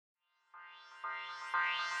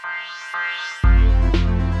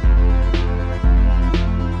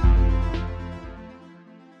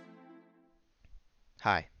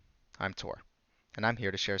Hi, I'm Tor, and I'm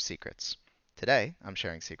here to share secrets. Today, I'm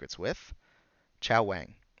sharing secrets with Chao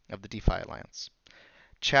Wang of the DeFi Alliance.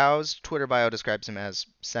 Chao's Twitter bio describes him as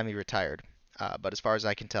semi-retired, but as far as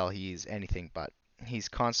I can tell, he's anything but. He's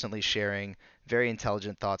constantly sharing very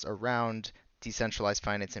intelligent thoughts around decentralized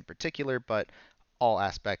finance in particular, but all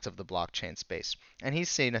aspects of the blockchain space. And he's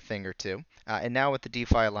seen a thing or two. And now with the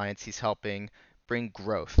DeFi Alliance, he's helping bring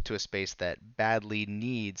growth to a space that badly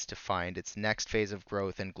needs to find its next phase of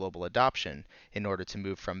growth and global adoption in order to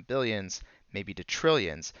move from billions, maybe to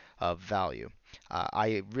trillions of value.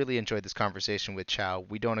 I really enjoyed this conversation with Chow.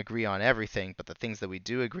 We don't agree on everything, but the things that we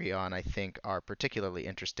do agree on, I think, are particularly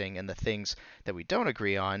interesting. And the things that we don't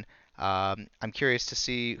agree on, I'm curious to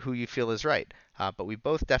see who you feel is right. But we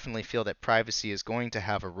both definitely feel that privacy is going to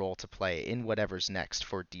have a role to play in whatever's next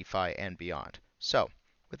for DeFi and beyond. So,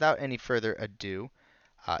 without any further ado,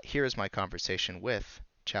 here is my conversation with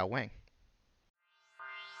Chao Wang.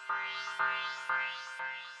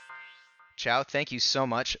 Chao, thank you so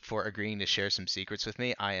much for agreeing to share some secrets with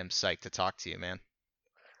me. I am psyched to talk to you, man.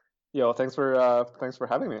 Yo, thanks for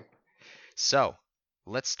having me. So,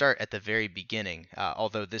 let's start at the very beginning,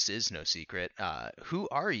 although this is no secret. Who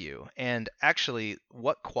are you? And actually,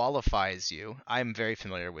 what qualifies you? I'm very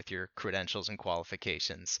familiar with your credentials and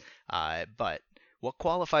qualifications, but what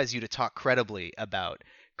qualifies you to talk credibly about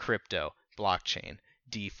crypto, blockchain,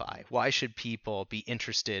 DeFi? Why should people be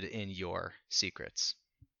interested in your secrets?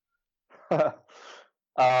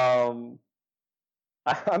 um,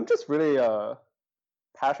 I'm just really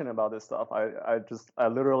passionate about this stuff. I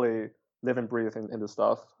literally live and breathe in this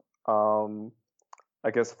stuff. Um,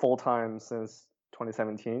 I guess full time since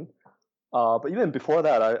 2017. But even before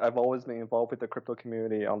that, I've always been involved with the crypto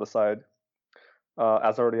community on the side.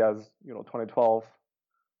 As early as 2012.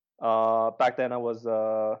 Back then, I was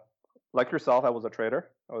like yourself. I was a trader.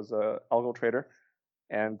 I was a algo trader,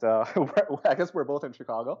 and I guess we're both in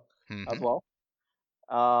Chicago as Hmm. well.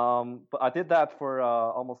 But I did that for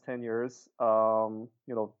almost 10 years.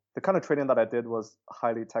 The kind of trading that I did was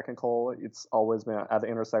highly technical. It's always been at the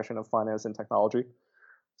intersection of finance and technology.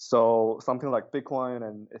 So something like Bitcoin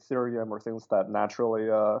and Ethereum were things that naturally,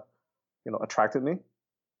 attracted me.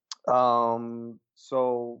 I've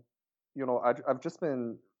just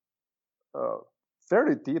been uh,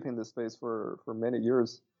 fairly deep in this space for many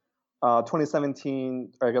years.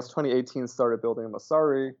 2017, I guess 2018 started building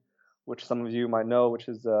Masari, which some of you might know, which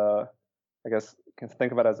is I guess you can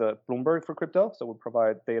think of it as a Bloomberg for crypto. So we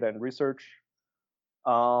provide data and research.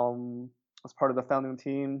 As part of the founding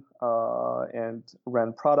team and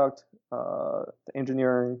ran product, the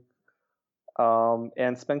engineering,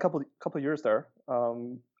 and spent a couple years there.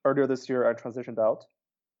 Earlier this year, I transitioned out,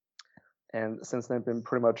 and since then, I've been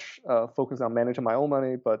pretty much focused on managing my own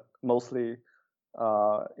money, but mostly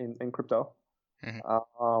in crypto. Hmm.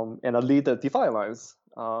 And I lead the DeFi Alliance.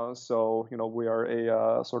 We are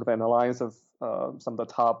a sort of an alliance of some of the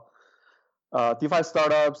top DeFi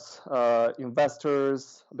startups,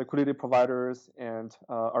 investors, liquidity providers, and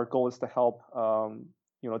our goal is to help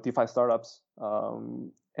DeFi startups,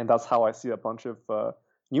 and that's how I see a bunch of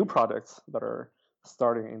new projects that are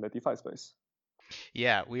starting in the DeFi space.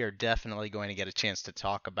 Yeah, we are definitely going to get a chance to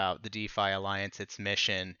talk about the DeFi Alliance, its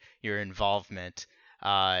mission, your involvement,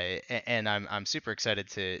 and I'm super excited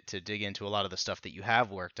to dig into a lot of the stuff that you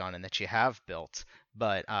have worked on and that you have built.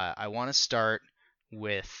 But I want to start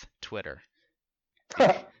with Twitter. Be-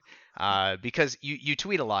 because you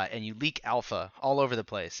tweet a lot and you leak alpha all over the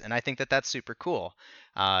place, and I think that that's super cool.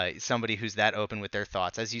 Somebody who's that open with their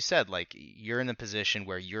thoughts, as you said, like you're in the position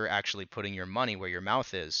where you're actually putting your money where your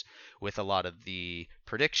mouth is with a lot of the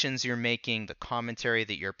predictions you're making, the commentary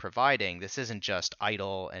that you're providing. This isn't just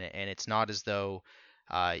idle, and it's not as though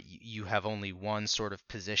you have only one sort of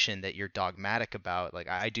position that you're dogmatic about. Like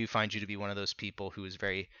I do find you to be one of those people who is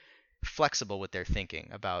very flexible with their thinking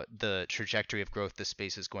about the trajectory of growth this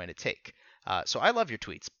space is going to take. So I love your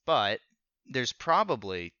tweets, but there's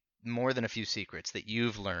probably more than a few secrets that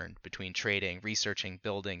you've learned between trading, researching,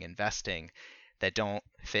 building, investing that don't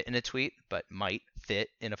fit in a tweet, but might fit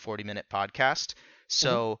in a 40-minute podcast. Mhm.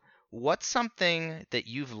 So, what's something that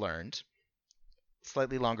you've learned,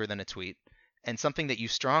 slightly longer than a tweet, and something that you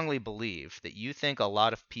strongly believe that you think a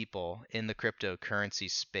lot of people in the cryptocurrency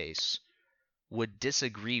space would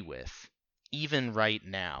disagree with, even right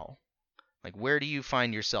now? Like, where do you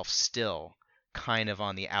find yourself still kind of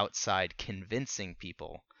on the outside convincing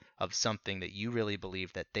people of something that you really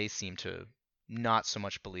believe that they seem to not so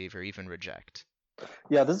much believe or even reject?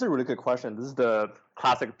 Yeah, this is a really good question. This is the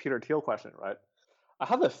classic Peter Thiel question, right? I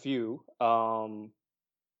have a few,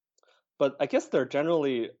 but I guess they're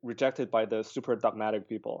generally rejected by the super dogmatic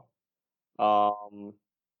people. Um,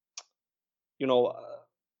 you know,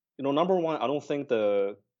 number one, I don't think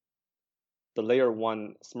the layer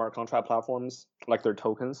one smart contract platforms, like their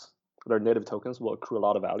tokens, their native tokens, will accrue a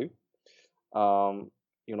lot of value. Um,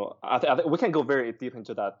 I think we can go very deep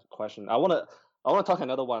into that question. I wanna talk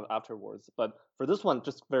another one afterwards, but for this one,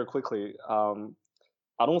 just very quickly,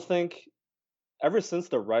 I don't think ever since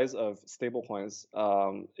the rise of stablecoins,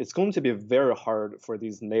 it's going to be very hard for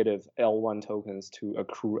these native L1 tokens to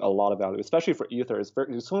accrue a lot of value, especially for Ether. It's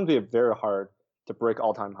going to be very hard to break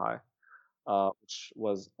all-time high, which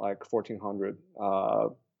was like 1400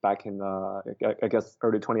 back in I guess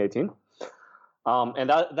early 2018. And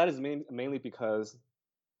that is mainly because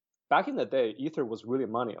back in the day, Ether was really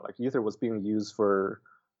money. Like Ether was being used for,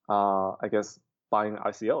 I guess, buying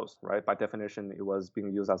ICOs, right? By definition, it was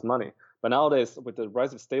being used as money. But nowadays, with the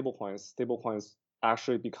rise of stablecoins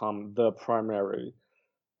actually become the primary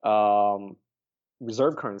um,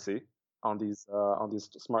 reserve currency on these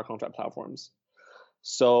smart contract platforms.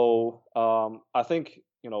 So I think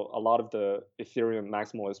a lot of the Ethereum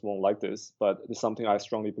maximalists won't like this, but it's something I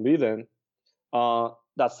strongly believe in.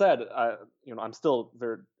 That said, I'm still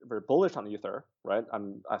very very bullish on Ether, right?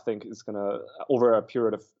 I think it's gonna over a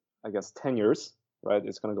period of I guess 10 years, right?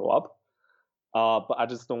 It's gonna go up. But I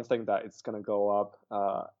just don't think that it's gonna go up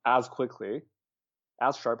as quickly,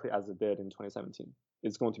 as sharply as it did in 2017.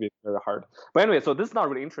 It's going to be very hard. But anyway, so this is not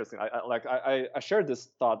really interesting. I shared this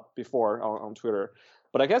thought before on Twitter,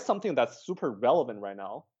 but I guess something that's super relevant right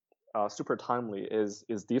now, super timely is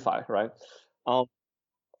DeFi, right? Um,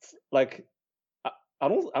 like I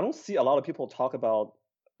don't see a lot of people talk about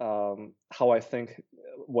how I think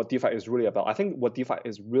what DeFi is really about. I think what DeFi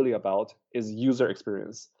is really about is user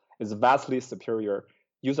experience. Is vastly superior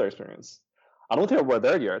user experience. I don't think we're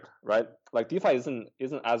there yet, right? Like DeFi isn't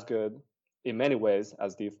as good in many ways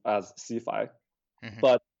as CeFi, Hmm.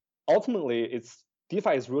 but ultimately it's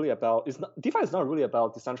DeFi is really about DeFi is not really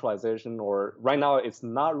about decentralization, or right now it's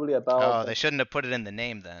not really about Oh, they shouldn't have put it in the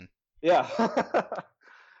name then. yeah.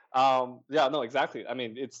 Yeah, no, exactly. I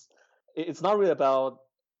mean, it's not really about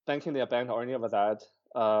banking the bank or any of that.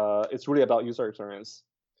 It's really about user experience.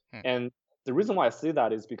 Hmm. And the reason why I say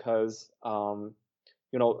that is because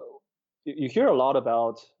you know you hear a lot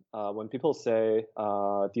about when people say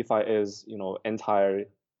DeFi is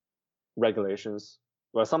anti-regulations.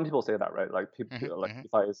 Well, some people say that, right? Like Hmm. people like Hmm.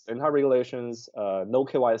 DeFi is anti-regulations, no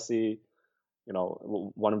KYC.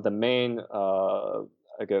 One of the main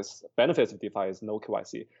I guess benefits of DeFi is no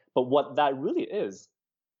KYC. But what that really is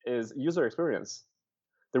user experience.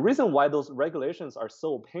 The reason why those regulations are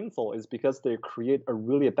so painful is because they create a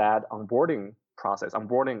really bad onboarding process,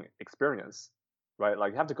 onboarding experience, right?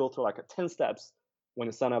 Like you have to go through like 10 steps when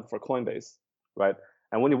you sign up for Coinbase, right?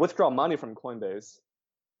 And when you withdraw money from Coinbase,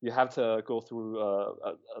 you have to go through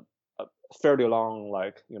a fairly long,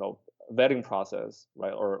 like, vetting process,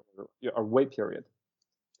 right? Or a wait period.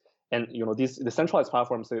 And these decentralized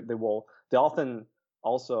platforms, they often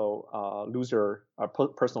also lose your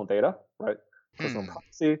personal data, right? Personal Hmm.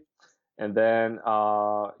 privacy. And then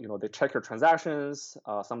they check your transactions.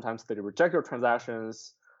 Sometimes they reject your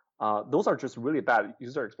transactions. Those are just really bad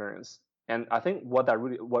user experience. And I think what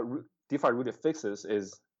DeFi really fixes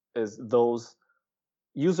is those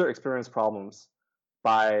user experience problems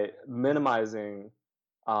by minimizing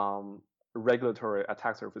um, regulatory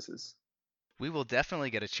attack surfaces. We will definitely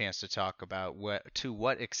get a chance to talk about to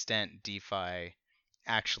what extent DeFi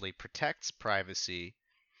actually protects privacy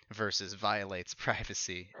versus violates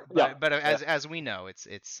privacy. Yeah, But yeah, as we know,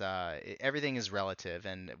 everything is relative,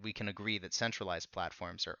 and we can agree that centralized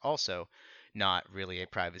platforms are also not really a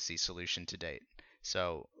privacy solution to date.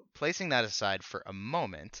 So placing that aside for a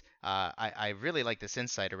moment, I really like this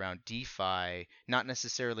insight around DeFi not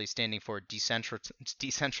necessarily standing for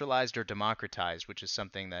decentralized or democratized, which is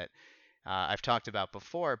something that I've talked about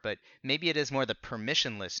before, but maybe it is more the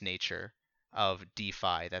permissionless nature of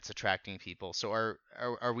DeFi that's attracting people. So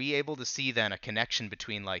are we able to see then a connection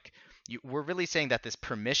between we're really saying that this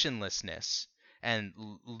permissionlessness and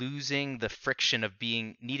losing the friction of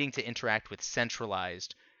being needing to interact with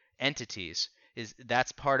centralized entities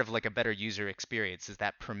that's part of like a better user experience is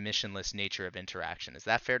that permissionless nature of interaction. Is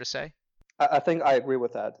that fair to say? I think I agree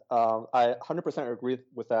with that. I 100% agree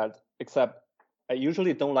with that, except I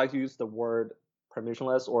usually don't like to use the word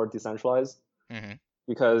permissionless or decentralized Hmm.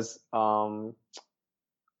 because I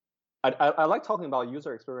like talking about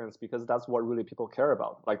user experience because that's what really people care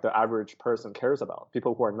about, like the average person cares about,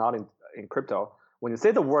 people who are not in crypto. When you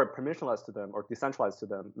say the word permissionless to them or decentralized to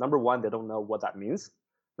them, number one, they don't know what that means.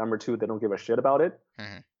 Number two, they don't give a shit about it.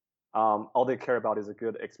 Hmm. All they care about is a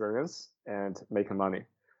good experience and making money.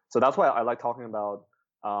 So that's why I like talking about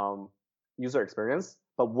um, user experience.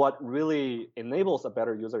 But what really enables a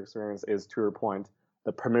better user experience is, to your point,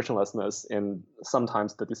 the permissionlessness and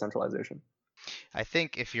sometimes the decentralization. I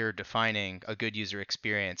think if you're defining a good user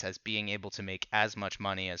experience as being able to make as much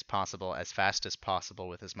money as possible, as fast as possible,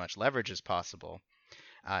 with as much leverage as possible,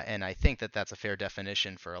 and I think that that's a fair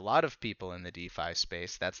definition for a lot of people in the DeFi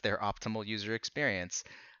space, that's their optimal user experience,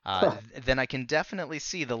 then I can definitely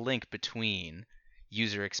see the link between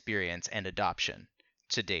user experience and adoption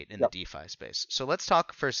to date in the Yep. DeFi space. So let's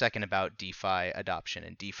talk for a second about DeFi adoption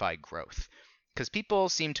and DeFi growth. Because people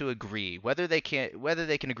seem to agree, whether they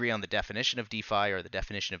can agree on the definition of DeFi or the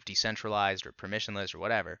definition of decentralized or permissionless or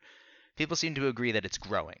whatever, people seem to agree that it's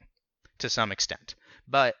growing to some extent.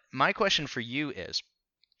 But my question for you is,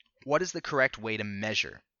 what is the correct way to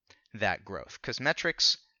measure that growth? Because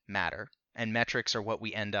metrics matter, and metrics are what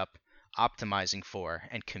we end up optimizing for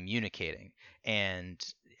and communicating. And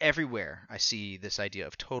everywhere I see this idea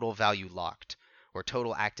of total value locked or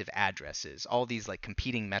total active addresses, all these like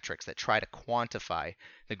competing metrics that try to quantify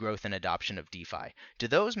the growth and adoption of DeFi. Do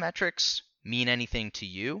those metrics mean anything to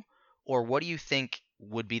you? Or what do you think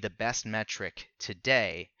would be the best metric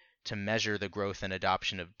today to measure the growth and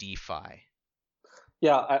adoption of DeFi?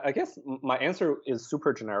 Yeah, I guess my answer is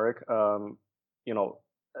super generic. You know,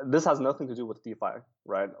 this has nothing to do with DeFi,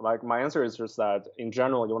 right? Like my answer is just that in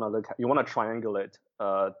general, you want to triangulate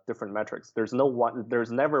different metrics. There's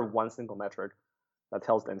never one single metric that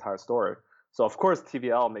tells the entire story. So of course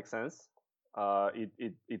TVL makes sense.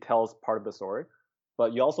 It tells part of the story,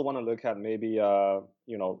 but you also want to look at maybe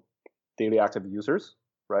daily active users,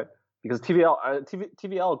 right? Because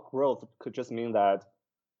TVL growth could just mean that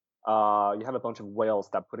you have a bunch of whales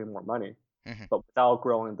that put in more money, Hmm. but without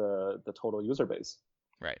growing the total user base.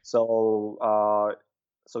 Right. So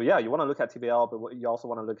yeah, you want to look at TVL, but you also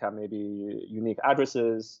want to look at maybe unique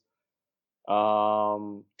addresses,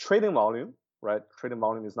 trading volume, right? Trading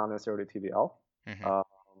volume is not necessarily TVL. Hmm. Um,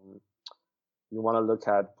 you want to look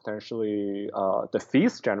at potentially the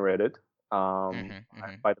fees generated Hmm.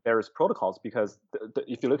 Hmm. by the various protocols, because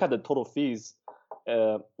if you look at the total fees,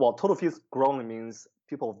 total fees growing means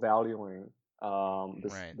people valuing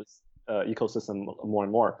this Right. ecosystem more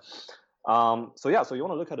and more. So you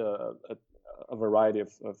want to look at a variety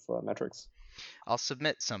of metrics. I'll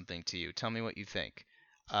submit something to you. Tell me what you think.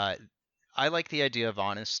 Uh, I like the idea of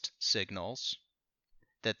honest signals,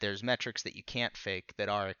 that there's metrics that you can't fake that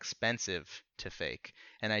are expensive to fake.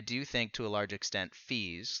 And I do think to a large extent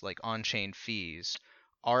fees, like on-chain fees,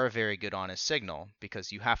 are a very good honest signal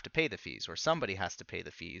because you have to pay the fees or somebody has to pay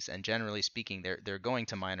the fees. And generally speaking, they're going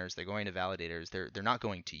to miners, they're going to validators, they're not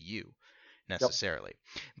going to you Yep. necessarily.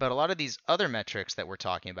 But a lot of these other metrics that we're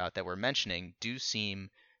talking about that we're mentioning do seem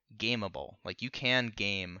gameable. Like you can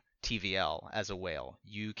game TVL as a whale.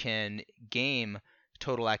 You can game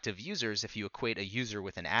total active users if you equate a user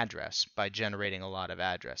with an address by generating a lot of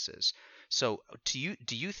addresses. So, do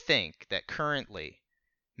you think that currently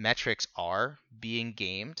metrics are being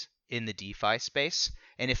gamed in the DeFi space?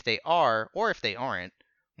 And if they are, or if they aren't,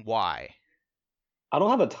 why? I don't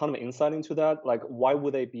have a ton of insight into that. Like, why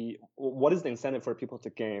would they be? What is the incentive for people to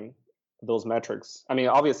game those metrics? I mean,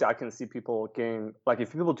 obviously, I can see people game. Like,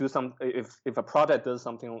 if people do if a project does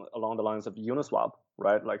something along the lines of Uniswap,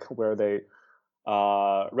 right? Like where they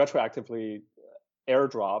retroactively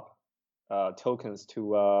airdrop tokens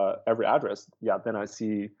to every address. Yeah, then I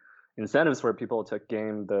see incentives for people to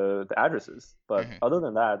game the addresses. But Mhm. other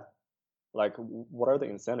than that, like, what are the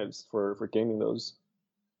incentives for gaming those?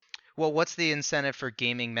 Well, what's the incentive for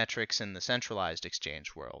gaming metrics in the centralized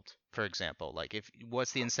exchange world, for example? Like, if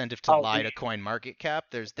what's the incentive to Oh, lie to coin market cap?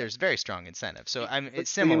 There's very strong incentive. So I mean, so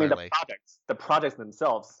it's you mean similarly the projects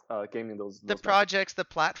themselves gaming the those metrics? projects, the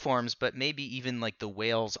platforms, but maybe even like the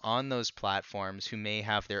whales on those platforms who may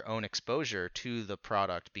have their own exposure to the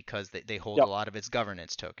product because they hold a Yep. lot of its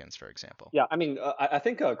governance tokens, for example. Yeah, I mean, I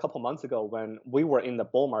think a couple months ago when we were in the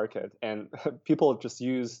bull market and people just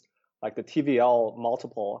used like the TVL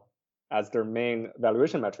multiple as their main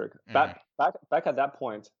valuation metric. Hmm. Back at that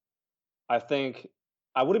point, I think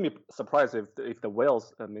I wouldn't be surprised if the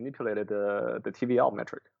whales manipulated the TVL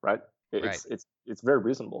metric, right? Right. It's very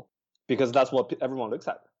reasonable because that's what everyone looks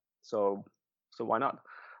at. So why not?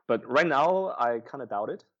 But right now, I kind of doubt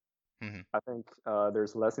it. Hmm. I think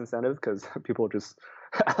there's less incentive because people just,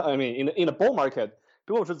 I mean, in a bull market,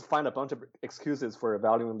 people just find a bunch of excuses for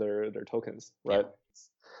valuing their tokens, Yeah. right?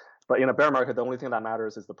 But in a bear market, the only thing that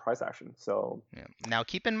matters is the price action. So Yeah. Now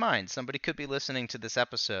keep in mind, somebody could be listening to this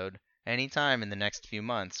episode anytime in the next few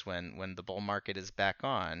months when the bull market is back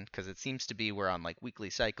on, because it seems to be we're on like weekly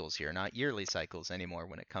cycles here, not yearly cycles anymore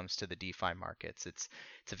when it comes to the DeFi markets. It's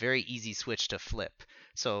a very easy switch to flip.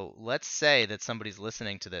 So let's say that somebody's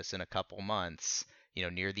listening to this in a couple months,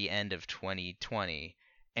 near the end of 2020,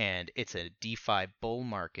 and it's a DeFi bull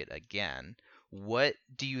market again. What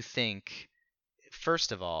do you think?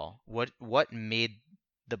 First of all, what made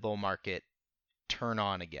the bull market turn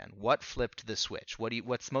on again? What flipped the switch?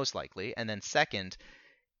 What's most likely? And then second,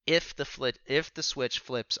 if the switch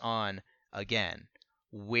flips on again,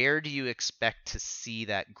 where do you expect to see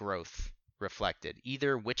that growth reflected?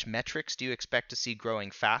 Either which metrics do you expect to see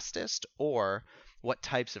growing fastest, or what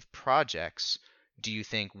types of projects do you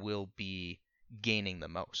think will be gaining the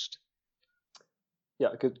most? yeah,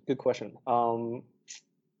 good question.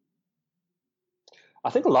 I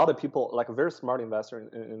think a lot of people, like a very smart investor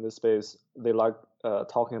in this space, they like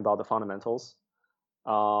talking about the fundamentals.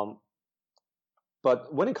 Um,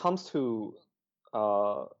 but when it comes to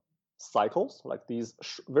uh, cycles, like these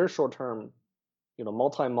very short term,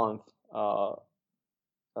 multi-month uh,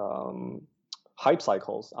 um, hype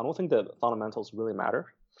cycles, I don't think that fundamentals really matter.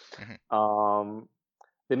 Hmm. Um,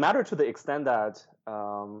 they matter to the extent that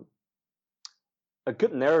a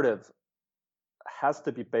good narrative has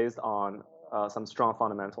to be based on some strong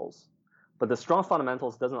fundamentals. But the strong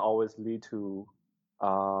fundamentals doesn't always lead to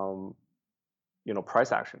um,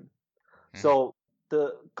 price action. Hmm. So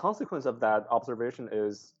the consequence of that observation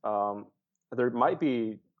is there might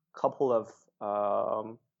be a couple of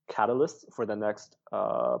catalysts for the next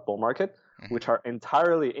bull market, Hmm. which are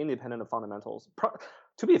entirely independent of fundamentals.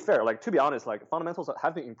 To be fair, like to be honest, like fundamentals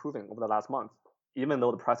have been improving over the last month, even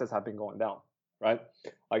though the prices have been going down, right?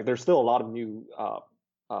 Like there's still a lot of new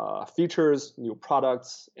features, new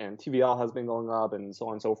products, and TVL has been going up, and so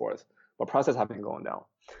on and so forth. But prices have been going down.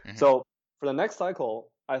 Hmm. So for the next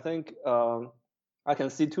cycle, I think I can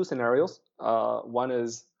see two scenarios. One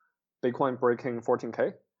is Bitcoin breaking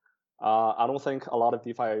 14K. I don't think a lot of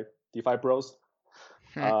DeFi bros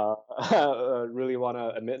Hmm. uh, really want to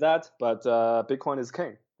admit that, but Bitcoin is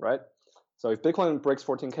king, right? So if Bitcoin breaks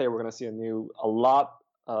 14K, we're going to see a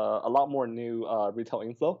lot more new retail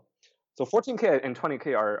inflow. So 14K and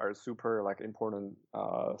 20K are super like important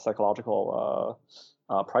psychological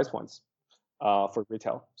price points for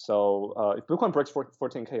retail. So if Bitcoin breaks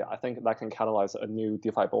 14K, I think that can catalyze a new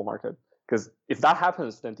DeFi bull market. Because if that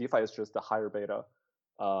happens, then DeFi is just a higher beta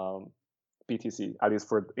um, BTC, at least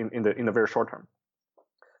for in the very short term.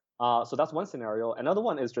 So that's one scenario. Another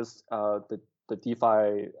one is just the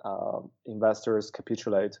DeFi investors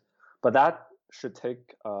capitulate, but that should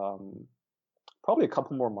take probably a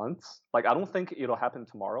couple more months. Like I don't think it'll happen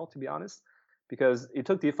tomorrow, to be honest, because it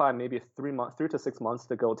took DeFi maybe 3 to 6 months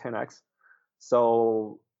to go 10x.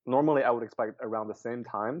 So normally I would expect around the same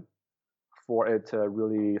time for it to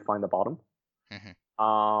really find the bottom. Hmm.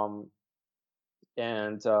 Um,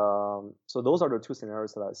 and so those are the two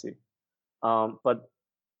scenarios that I see. But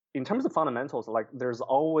in terms of fundamentals, like there's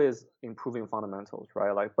always improving fundamentals,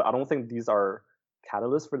 right? Like, but I don't think these are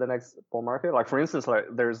catalysts for the next bull market. Like for instance, like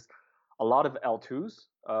there's a lot of L2s,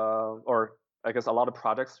 or I guess a lot of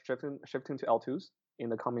projects shifting to L2s in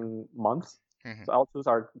the coming months. Hmm. So L2s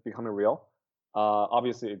are becoming real.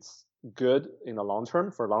 Obviously, it's good in the long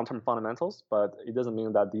term for long term fundamentals, but it doesn't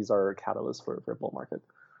mean that these are catalysts for a bull market.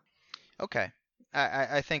 Okay.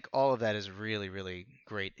 I think all of that is really, really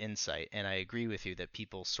great insight, and I agree with you that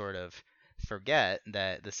people sort of forget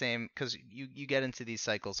that the same, because you get into these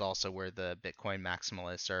cycles also where the Bitcoin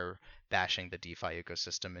maximalists are bashing the DeFi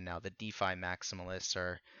ecosystem, and now the DeFi maximalists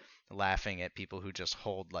are laughing at people who just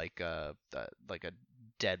hold like a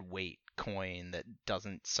dead weight coin that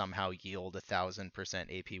doesn't somehow yield 1,000%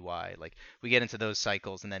 APY. Like we get into those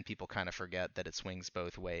cycles, and then people kind of forget that it swings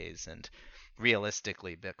both ways, and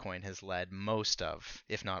realistically, Bitcoin has led most of,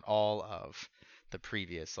 if not all of, the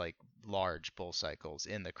previous like large bull cycles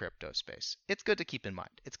in the crypto space. It's good to keep in mind.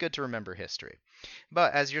 It's good to remember history.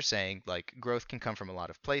 But as you're saying, like growth can come from a lot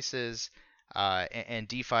of places. And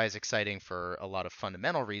DeFi is exciting for a lot of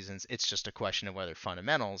fundamental reasons. It's just a question of whether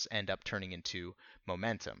fundamentals end up turning into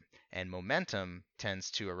momentum. And momentum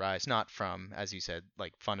tends to arise not from, as you said,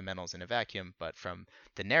 like fundamentals in a vacuum, but from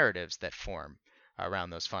the narratives that form around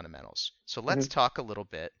those fundamentals. So let's Mm-hmm. talk a little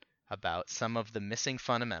bit about some of the missing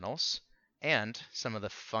fundamentals and some of the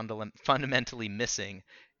fundamentally missing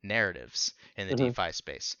narratives in the Mm-hmm. DeFi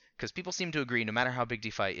space. Because people seem to agree no matter how big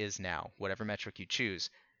DeFi is now, whatever metric you choose,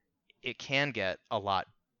 it can get a lot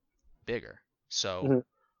bigger. So, Mm-hmm.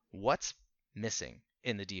 what's missing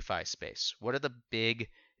in the DeFi space? What are the big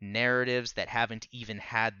narratives that haven't even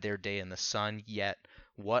had their day in the sun yet?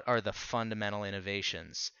 What are the fundamental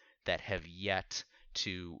innovations that have yet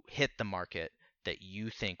to hit the market that you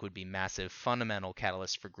think would be massive fundamental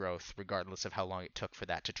catalysts for growth, regardless of how long it took for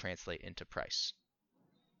that to translate into price?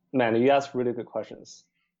 Man, you ask really good questions.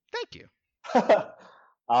 Thank you.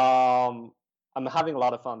 I'm having a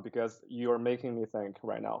lot of fun because you're making me think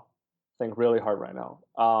right now, think really hard right now.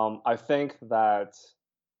 I think that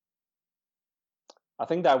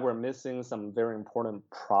we're missing some very important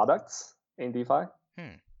products in DeFi.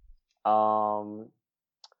 Um,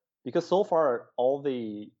 because so far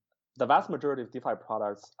the vast majority of DeFi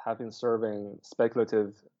products have been serving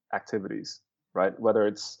speculative activities, right? Whether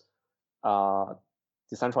it's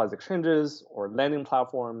decentralized exchanges or lending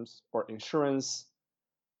platforms or insurance.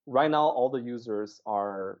 Right now, all the users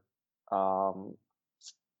are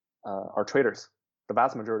traders. The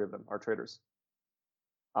vast majority of them are traders.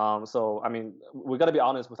 So I mean, we got to be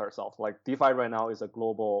honest with ourselves. Like DeFi right now is a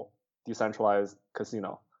global decentralized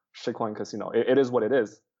casino, shitcoin casino. It is what it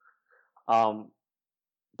is.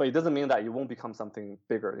 But it doesn't mean that it won't become something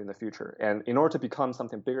bigger in the future. And in order to become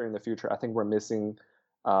something bigger in the future, I think we're missing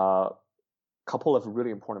a couple of really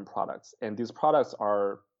important products. And these products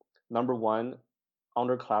are, number one,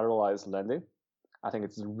 under collateralized lending. I think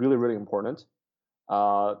it's really, really important.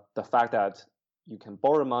 The fact that you can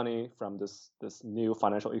borrow money from this new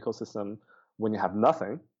financial ecosystem when you have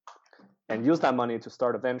nothing, and use that money to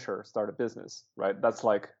start a venture, start a business, right? That's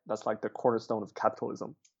like the cornerstone of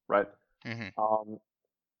capitalism, right? Mm-hmm.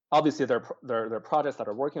 Obviously, there are projects that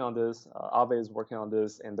are working on this. Aave is working on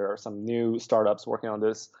this, and there are some new startups working on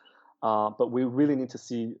this. But we really need to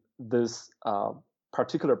see this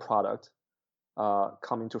particular product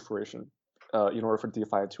coming to fruition in order for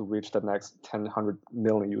DeFi to reach the next 100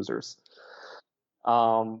 million users.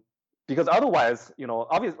 Because otherwise,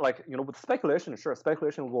 obviously, with speculation, sure,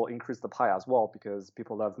 speculation will increase the pie as well because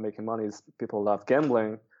people love making money, people love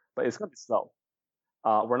gambling, but it's going to be slow.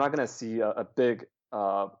 We're not going to see a big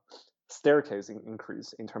staircase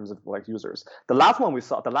increase in terms of like users. The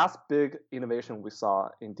last big innovation we saw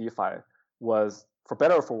in DeFi was, for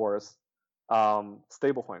better or for worse,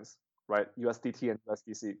 stablecoins, right? USDT and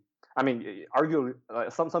USDC. I mean,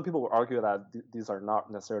 some people will argue that these are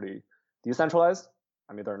not necessarily decentralized.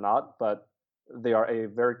 I mean, they're not, but they are a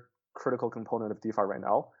very critical component of DeFi right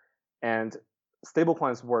now. And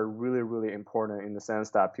stablecoins were really, really important in the sense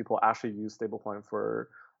that people actually use stablecoin for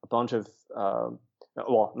a bunch of,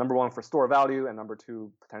 number one, for store value, and number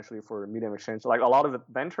two, potentially for medium exchange. Like a lot of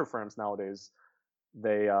venture firms nowadays,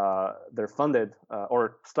 they're funded,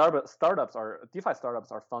 or startups are, DeFi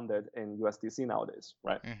startups are funded in USDC nowadays,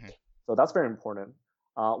 right? Mm-hmm. So that's very important.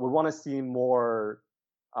 We want to see more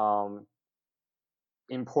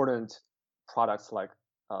important products like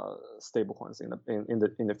stablecoins in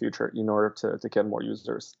the future in order to get more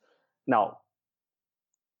users. Now,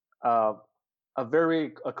 a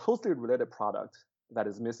closely related product that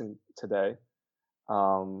is missing today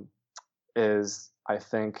is, I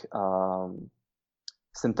think,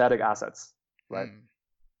 synthetic assets, right?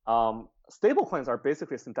 Stablecoins are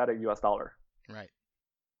basically synthetic US dollar, right?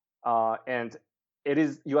 And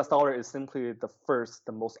US dollar is simply the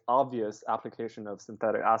most obvious application of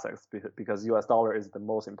synthetic assets because US dollar is the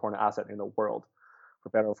most important asset in the world, for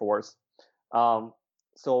better or for worse.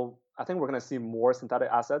 So I think we're going to see more synthetic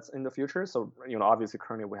assets in the future. So obviously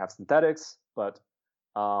currently we have synthetics, but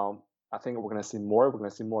I think we're going to see more. We're going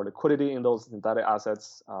to see more liquidity in those synthetic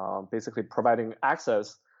assets, basically providing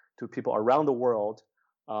access to people around the world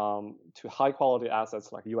to high quality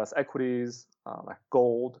assets like US equities, like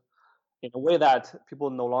gold, in a way that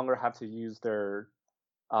people no longer have to use their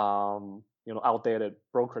outdated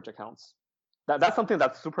brokerage accounts. That's something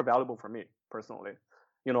that's super valuable for me personally.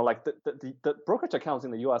 Like the brokerage accounts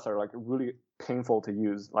in the US are like really painful to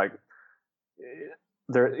use. Like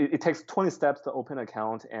it takes 20 steps to open an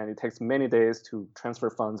account, and it takes many days to transfer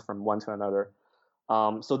funds from one to another.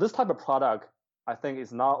 So this type of product, I think,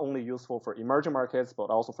 is not only useful for emerging markets,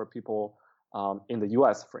 but also for people in the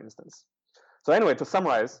US, for instance. So anyway, to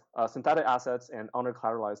summarize, synthetic assets and under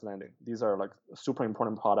collateralized lending, these are like super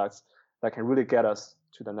important products that can really get us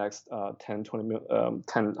to the next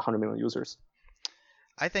 100 million users.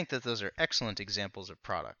 I think that those are excellent examples of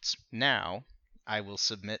products. Now, I will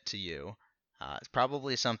submit to you, it's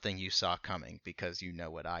probably something you saw coming because you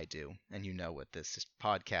know what I do and you know what this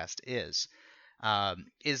podcast is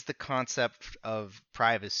the concept of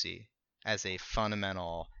privacy as a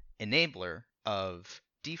fundamental enabler of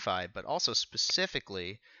DeFi, but also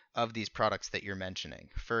specifically of these products that you're mentioning.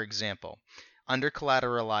 For example, under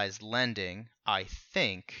collateralized lending, I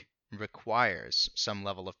think requires some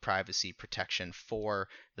level of privacy protection for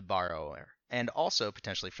the borrower and also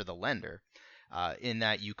potentially for the lender, in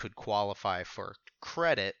that you could qualify for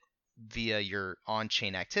credit via your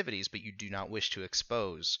on-chain activities, but you do not wish to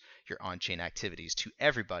expose your on-chain activities to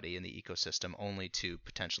everybody in the ecosystem, only to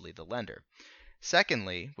potentially the lender.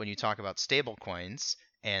 Secondly, when you talk about stablecoins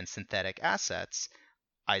and synthetic assets,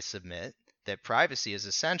 I submit that privacy is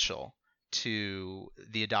essential to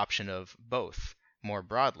the adoption of both more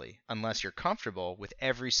broadly, unless you're comfortable with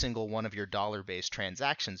every single one of your dollar-based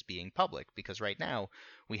transactions being public. Because right now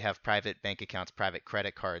we have private bank accounts, private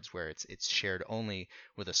credit cards where it's shared only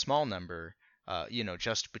with a small number,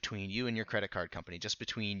 just between you and your credit card company, just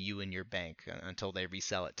between you and your bank until they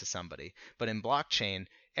resell it to somebody. But in blockchain,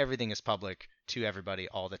 everything is public to everybody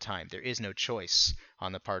all the time. There is no choice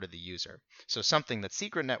on the part of the user. So something that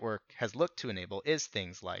Secret Network has looked to enable is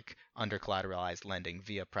things like under-collateralized lending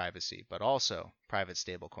via privacy, but also private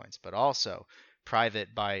stablecoins, but also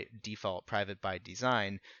private by default, private by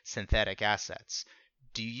design, synthetic assets.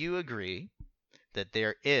 Do you agree that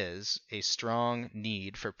there is a strong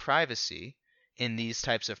need for privacy in these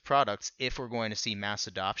types of products if we're going to see mass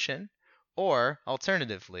adoption? Or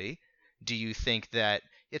alternatively, do you think that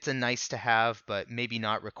it's a nice to have, but maybe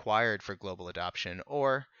not required for global adoption?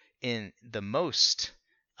 Or in the most,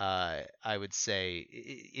 I would say,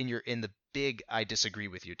 in the big I disagree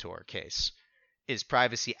with you, Tor case, is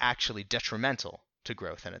privacy actually detrimental to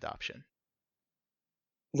growth and adoption?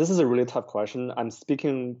 This is a really tough question. I'm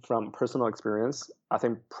speaking from personal experience. I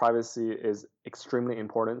think privacy is extremely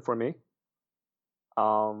important for me.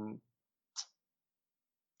 I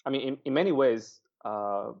mean, in many ways,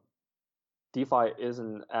 DeFi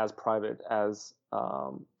isn't as private as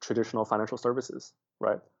traditional financial services,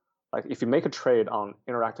 right? Like if you make a trade on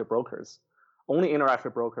Interactive Brokers, only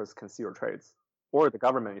Interactive Brokers can see your trades, or the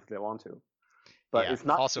government if they want to. But Yeah, it's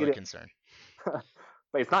not also a concern. but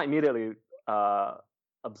it's not immediately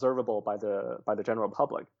observable by the general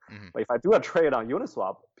public. Hmm. But if I do a trade on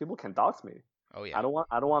Uniswap, people can dox me. Oh yeah. I don't want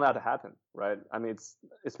that to happen, right? I mean, it's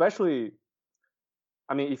especially.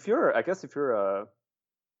 I mean, if you're a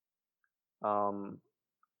um,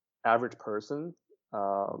 average person,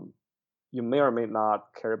 you may or may not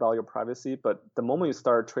care about your privacy. But the moment you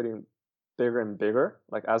start trading bigger and bigger,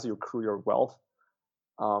 like as you accrue your wealth,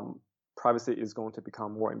 privacy is going to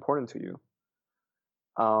become more important to you.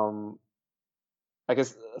 I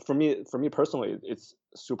guess for me personally, it's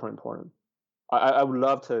super important. I would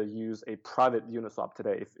love to use a private Uniswap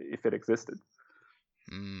today if it existed.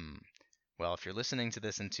 Hmm. Well, if you're listening to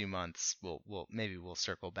this in 2 months, we'll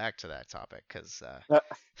circle back to that topic because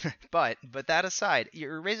but that aside,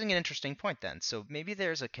 you're raising an interesting point then. So maybe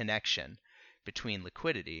there's a connection between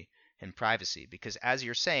liquidity and privacy because as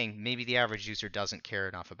you're saying, maybe the average user doesn't care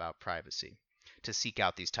enough about privacy to seek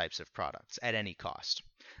out these types of products at any cost.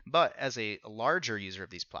 But as a larger user of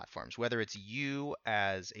these platforms, whether it's you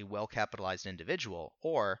as a well-capitalized individual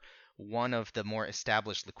or one of the more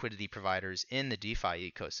established liquidity providers in the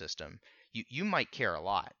DeFi ecosystem, you might care a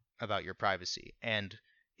lot about your privacy. And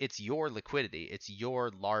it's your liquidity, it's your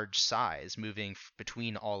large size moving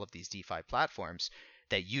between all of these DeFi platforms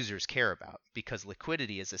that users care about because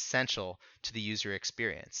liquidity is essential to the user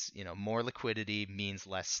experience. More liquidity means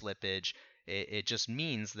less slippage. It just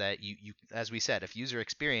means that as we said, if user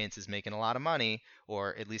experience is making a lot of money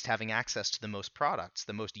or at least having access to the most products,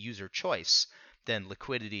 the most user choice, then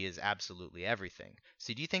liquidity is absolutely everything.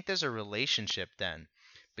 So do you think there's a relationship then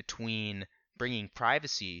between bringing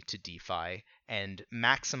privacy to DeFi and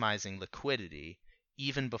maximizing liquidity,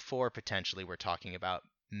 even before potentially we're talking about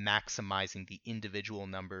maximizing the individual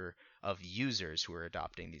number of users who are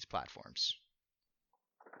adopting these platforms?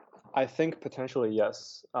 I think potentially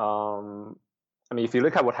yes. I mean, if you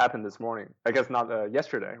look at what happened this morning, I guess not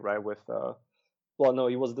yesterday, right? Well, no,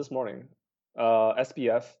 it was this morning.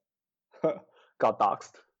 SBF got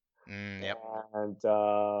doxxed, Yep. and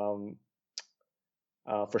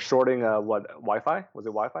for shorting what Wi-Fi was it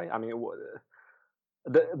Wi-Fi? I mean,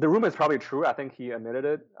 the rumor is probably true. I think he admitted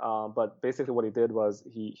it. But basically, what he did was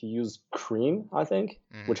he used Cream, I think,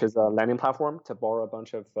 Hmm. which is a lending platform, to borrow a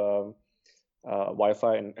bunch of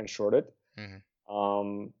Wi-Fi and short it. Hmm.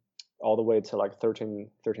 All the way to like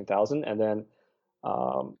 13,000, and then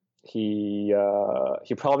he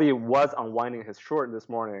probably was unwinding his short this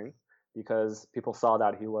morning because people saw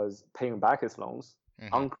that he was paying back his loans.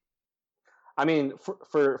 Hmm. I mean,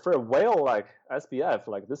 for a whale like SBF,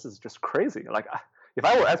 like this is just crazy. Like if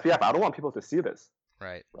I were SBF, I don't want people to see this.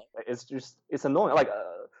 Right. It's annoying. Like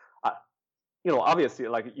obviously,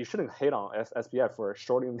 like you shouldn't hate on SBF for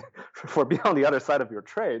shorting for being on the other side of your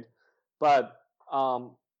trade, but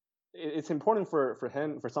it's important for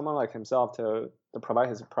him, for someone like himself, to provide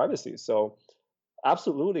his privacy. So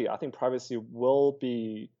absolutely, I think privacy will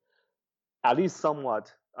be at least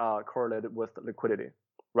somewhat correlated with liquidity,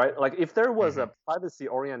 right? Like if there was Hmm. a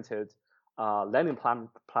privacy-oriented lending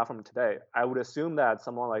platform today, I would assume that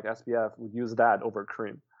someone like SBF would use that over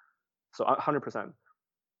Cream. So 100%.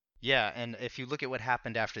 Yeah, and if you look at what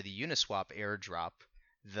happened after the Uniswap airdrop,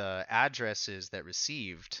 the addresses that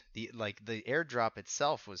received the airdrop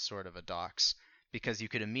itself was sort of a dox because you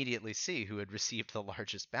could immediately see who had received the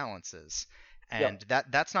largest balances. Yeah, And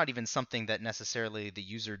that's not even something that necessarily the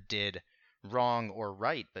user did wrong or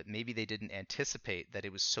right, but maybe they didn't anticipate that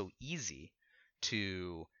it was so easy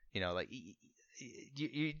to, you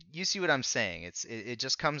see what I'm saying? It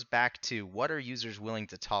just comes back to what are users willing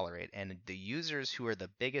to tolerate, and the users who are the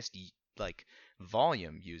biggest like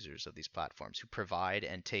volume users of these platforms who provide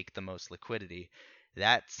and take the most liquidity,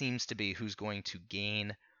 that seems to be who's going to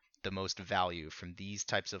gain the most value from these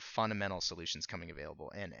types of fundamental solutions coming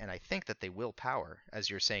available. And I think that they will power, as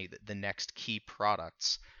you're saying, the next key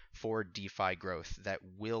products for DeFi growth that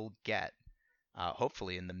will get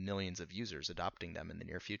hopefully in the millions of users adopting them in the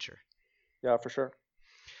near future. yeah, for sure.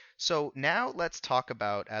 So now let's talk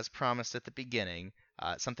about, as promised at the beginning,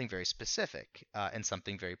 something very specific and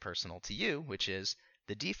something very personal to you, which is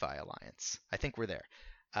the DeFi Alliance. I think we're there.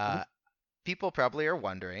 Mhm. Uh, People probably are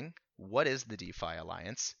wondering, what is the DeFi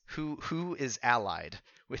Alliance? Who is allied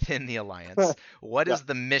within the alliance? What Yeah. is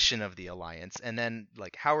the mission of the alliance? And then,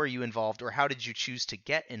 like, how are you involved, or how did you choose to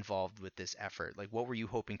get involved with this effort? Like, what were you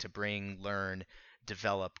hoping to bring, learn,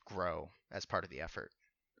 develop, grow as part of the effort?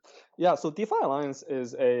 Yeah, so DeFi Alliance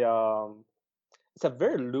is it's a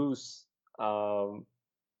very loose um,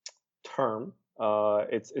 term.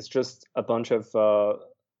 It's just a bunch of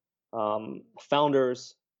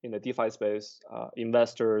founders in the DeFi space,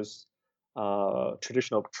 investors,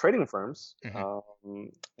 traditional trading firms, Hmm.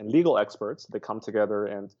 and legal experts. They come together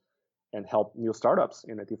and help new startups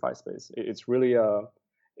in the DeFi space. It's really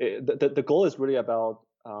the goal is really about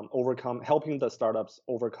helping the startups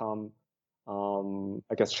overcome,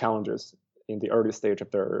 I guess, challenges in the early stage of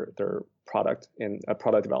their product in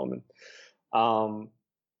product development. Um,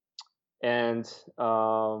 and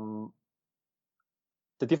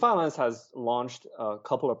The DeFi Alliance has launched a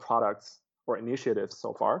couple of products or initiatives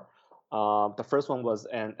so far. The first one was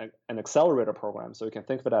an accelerator program, so you can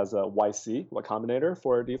think of it as a YC, Y Combinator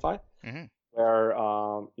for DeFi, Hmm. where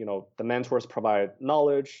the mentors provide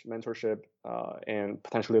knowledge, mentorship, and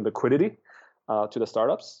potentially liquidity to the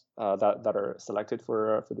startups that are selected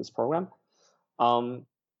for this program. Um,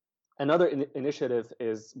 Another initiative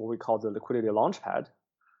is what we call the Liquidity Launchpad,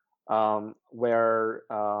 where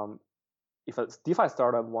if a DeFi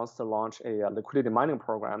startup wants to launch a liquidity mining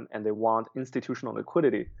program and they want institutional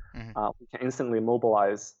liquidity, Hmm. we can instantly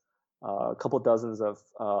mobilize a couple dozens of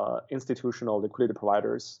institutional liquidity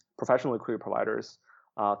providers, professional liquidity providers,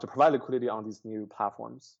 to provide liquidity on these new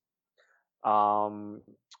platforms. Um,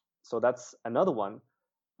 so that's another one.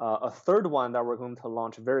 A third one that we're going to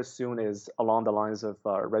launch very soon is along the lines of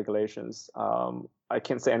regulations. I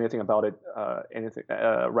can't say anything about it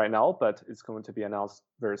right now, but it's going to be announced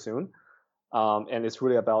very soon. And it's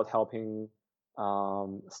really about helping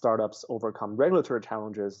startups overcome regulatory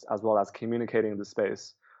challenges as well as communicating the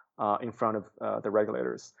space in front of the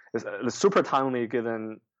regulators. It's super timely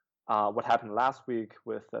given what happened last week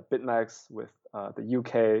with BitMEX, with the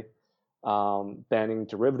UK banning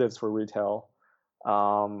derivatives for retail.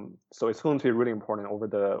 So it's going to be really important over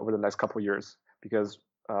the next couple of years because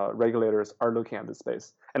regulators are looking at this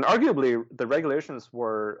space. And arguably, the regulations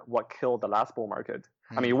were what killed the last bull market.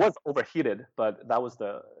 I mean, it was overheated, but that was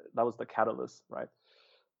the catalyst, right?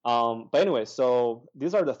 But anyway, so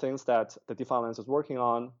these are the things that the DeFi Alliance is working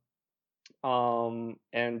on,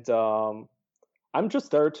 and I'm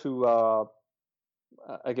just there to,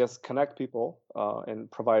 I guess, connect people and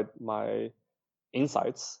provide my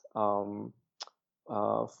insights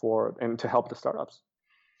for and to help the startups.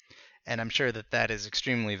 And I'm sure that that is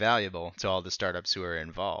extremely valuable to all the startups who are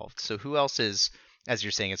involved. So who else is, as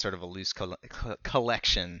you're saying, it's sort of a loose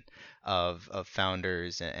collection of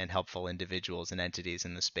founders and helpful individuals and entities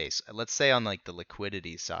in the space. Let's say on like the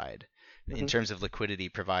liquidity side, in Mhm. terms of liquidity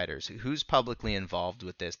providers, who's publicly involved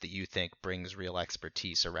with this that you think brings real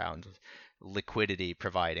expertise around liquidity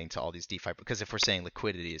providing to all these DeFi? Because if we're saying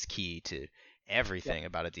liquidity is key to Yeah. everything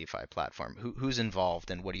about a DeFi platform, who's involved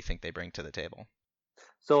and what do you think they bring to the table?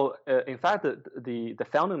 So, in fact, the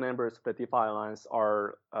founding members of the DeFi Alliance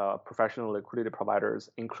are professional liquidity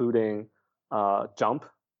providers, including Jump,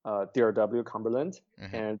 DRW, Cumberland,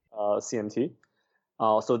 Hmm. and CMT.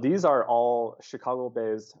 So these are all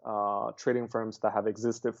Chicago-based trading firms that have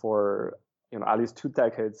existed for at least 2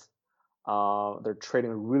 decades. They're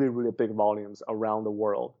trading really, really big volumes around the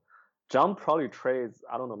world. Jump probably trades,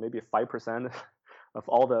 I don't know, maybe 5% of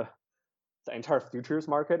all the entire futures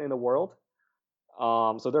market in the world.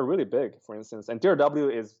 So they're really big, for instance. And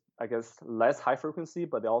DRW is, I guess, less high frequency,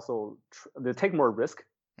 but they also they take more risk.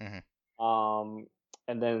 Mm-hmm.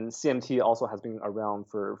 And then CMT also has been around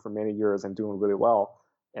for many years and doing really well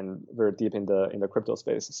and very deep in the crypto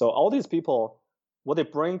space. So all these people, what they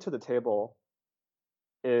bring to the table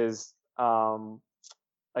is,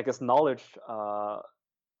 I guess, knowledge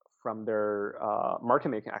from their market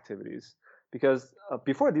making activities. Because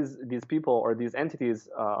before these people or these entities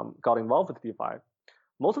got involved with DeFi,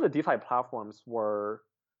 most of the DeFi platforms were,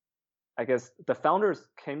 I guess, the founders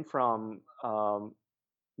came from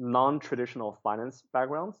non-traditional finance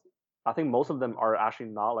backgrounds. I think most of them are actually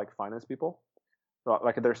not like finance people. So,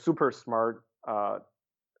 like they're super smart,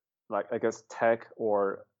 like I guess tech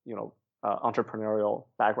or entrepreneurial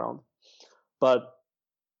background. But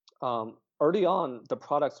early on, the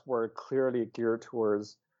products were clearly geared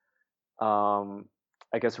towards,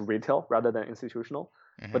 I guess, retail rather than institutional.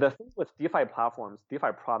 Mm-hmm. But the thing with DeFi platforms,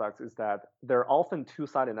 DeFi products, is that they're often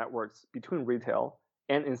two-sided networks between retail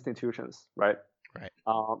and institutions, right? Right.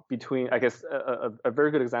 Between, I guess, a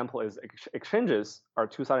very good example is exchanges are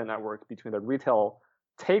two-sided network between the retail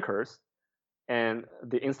takers and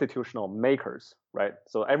the institutional makers, right?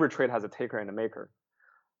 So every trade has a taker and a maker.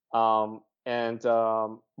 What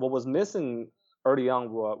was missing early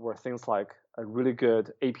on were things like a really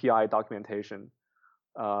good API documentation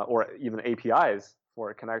or even APIs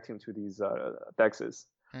for connecting to these DEXs.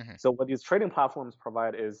 Mm-hmm. So what these trading platforms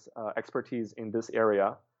provide is expertise in this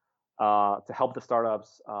area to help the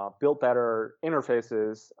startups build better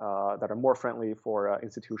interfaces that are more friendly for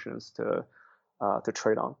institutions to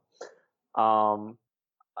trade on.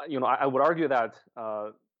 I would argue that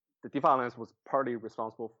the DeFi Alliance was partly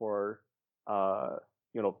responsible for,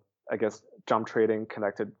 I guess, jump trading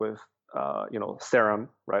connected with, Serum,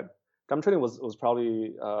 right? Jump trading was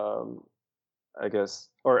probably, I guess,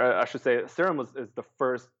 or I should say, Serum is the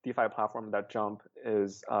first DeFi platform that Jump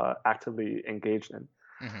is actively engaged in.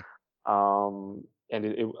 Mm-hmm.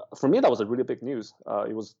 And for me, that was a really big news.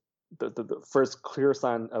 It was the first clear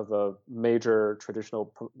sign of a major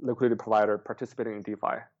traditional liquidity provider participating in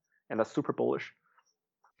DeFi, and that's super bullish.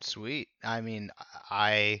 Sweet. I mean,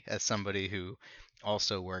 I, as somebody who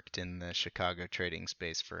also worked in the Chicago trading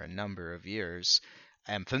space for a number of years,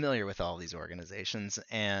 am familiar with all these organizations,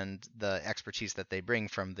 and the expertise that they bring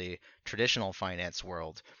from the traditional finance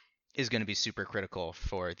world is going to be super critical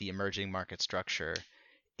for the emerging market structure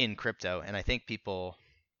in crypto. And I think people,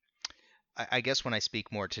 I guess when I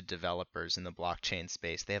speak more to developers in the blockchain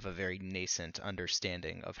space, they have a very nascent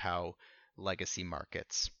understanding of how legacy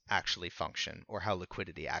markets actually function or how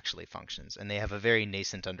liquidity actually functions. And they have a very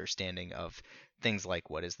nascent understanding of things like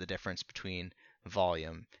what is the difference between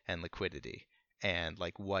volume and liquidity, and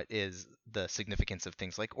like what is the significance of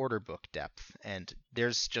things like order book depth. And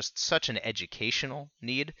there's just such an educational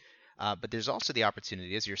need. But there's also the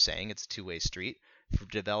opportunity, as you're saying, it's a two-way street for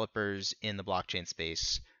developers in the blockchain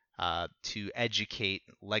space to educate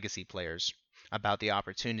legacy players about the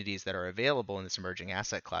opportunities that are available in this emerging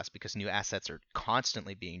asset class, because new assets are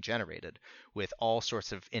constantly being generated with all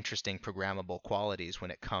sorts of interesting programmable qualities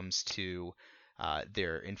when it comes to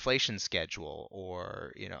their inflation schedule,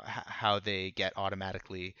 or how they get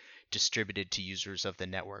automatically distributed to users of the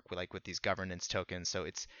network, like with these governance tokens. So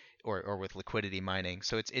it's or with liquidity mining.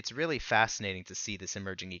 So it's really fascinating to see this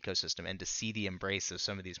emerging ecosystem and to see the embrace of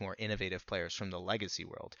some of these more innovative players from the legacy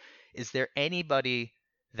world. Is there anybody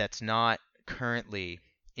that's not currently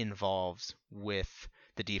involved with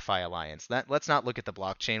the DeFi Alliance? Let's not look at the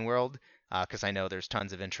blockchain world, because I know there's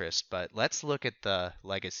tons of interest, but let's look at the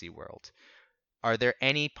legacy world. Are there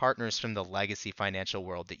any partners from the legacy financial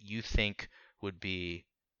world that you think would be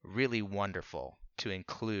really wonderful to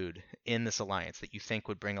include in this alliance, that you think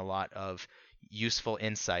would bring a lot of useful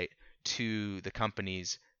insight to the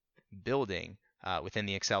companies building within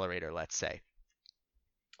the accelerator, let's say?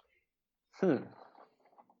 Hmm.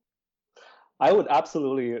 I would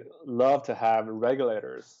absolutely love to have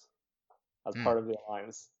regulators as Mm, part of the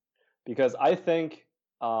alliance, because I think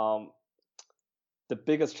the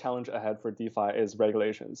biggest challenge ahead for DeFi is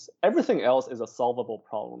regulations. Everything else is a solvable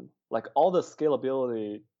problem. Like all the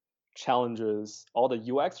scalability challenges, all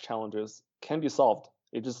the UX challenges can be solved.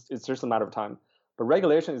 It's just a matter of time. But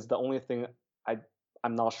regulation is the only thing I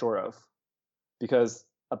I'm not sure of, because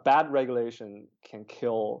a bad regulation can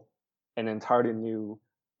kill an entirely new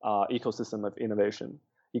ecosystem of innovation.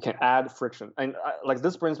 You can add friction, and like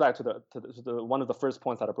this brings back to the one of the first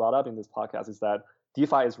points that I brought up in this podcast is that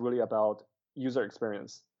DeFi is really about user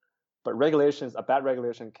experience. But regulations, a bad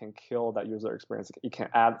regulation can kill that user experience. It can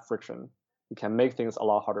add friction. It can make things a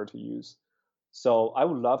lot harder to use. So I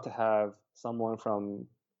would love to have someone from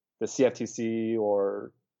the CFTC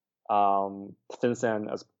or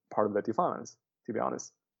FinCEN as part of the DeFi Alliance, to be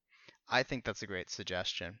honest. I think that's a great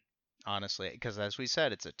suggestion, honestly, because as we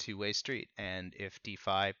said, it's a two-way street. And if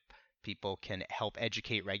DeFi people can help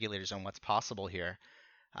educate regulators on what's possible here,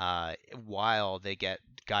 while they get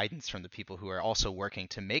guidance from the people who are also working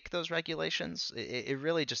to make those regulations, it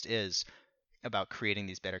really just is about creating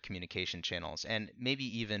these better communication channels and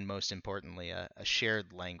maybe even most importantly a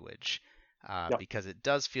shared language Yep. because it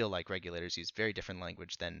does feel like regulators use very different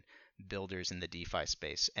language than builders in the DeFi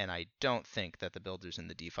space, and I don't think that the builders in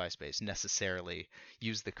the DeFi space necessarily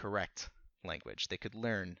use the correct language. They could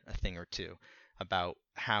learn a thing or two about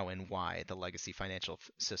how and why the legacy financial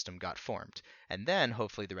system got formed, and then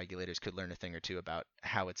hopefully the regulators could learn a thing or two about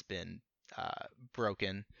how it's been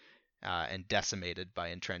broken and decimated by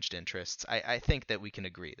entrenched interests. I think that we can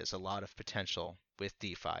agree there's a lot of potential with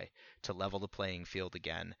DeFi to level the playing field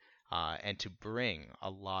again and to bring a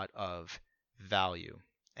lot of value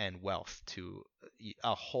and wealth to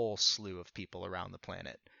a whole slew of people around the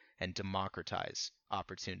planet and democratize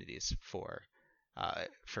opportunities for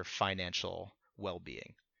financial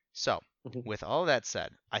well-being. So, Mhm. with all that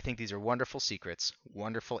said, I think these are wonderful secrets,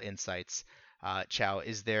 wonderful insights. Chao,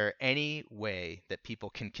 is there any way that people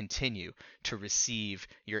can continue to receive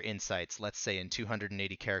your insights, let's say in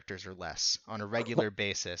 280 characters or less, on a regular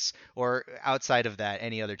basis, or outside of that,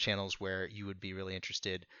 any other channels where you would be really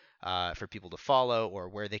interested for people to follow, or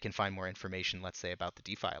where they can find more information, let's say, about the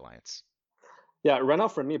DeFi Alliance? Yeah, right now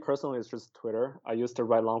for me personally, it's just Twitter. I used to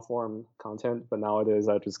write long form content, but nowadays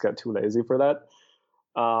I just get too lazy for that.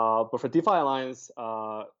 But for DeFi Alliance,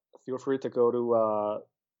 feel free to go to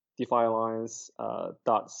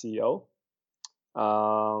DeFiAlliance.co.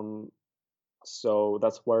 So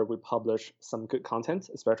that's where we publish some good content,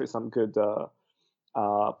 especially some good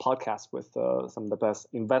podcasts with some of the best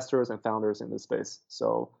investors and founders in this space.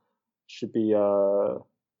 So should be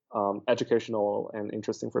educational and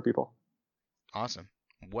interesting for people. Awesome.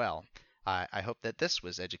 Well, I hope that this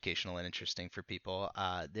was educational and interesting for people.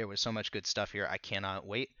 There was so much good stuff here. I cannot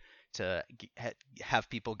wait to have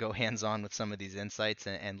people go hands-on with some of these insights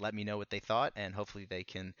and let me know what they thought, and hopefully they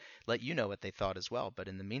can let you know what they thought as well. But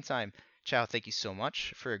in the meantime, Chow, thank you so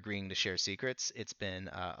much for agreeing to share secrets. It's been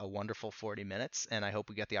a wonderful 40 minutes, and I hope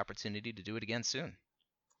we get the opportunity to do it again soon.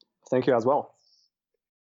 Thank you as well.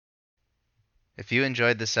 If you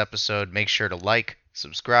enjoyed this episode, make sure to like,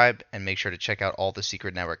 subscribe, and make sure to check out all the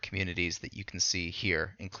Secret Network communities that you can see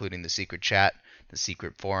here, including the Secret Chat, the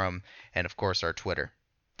Secret Forum, and of course our Twitter.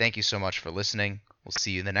 Thank you so much for listening. We'll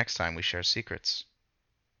see you the next time we share secrets.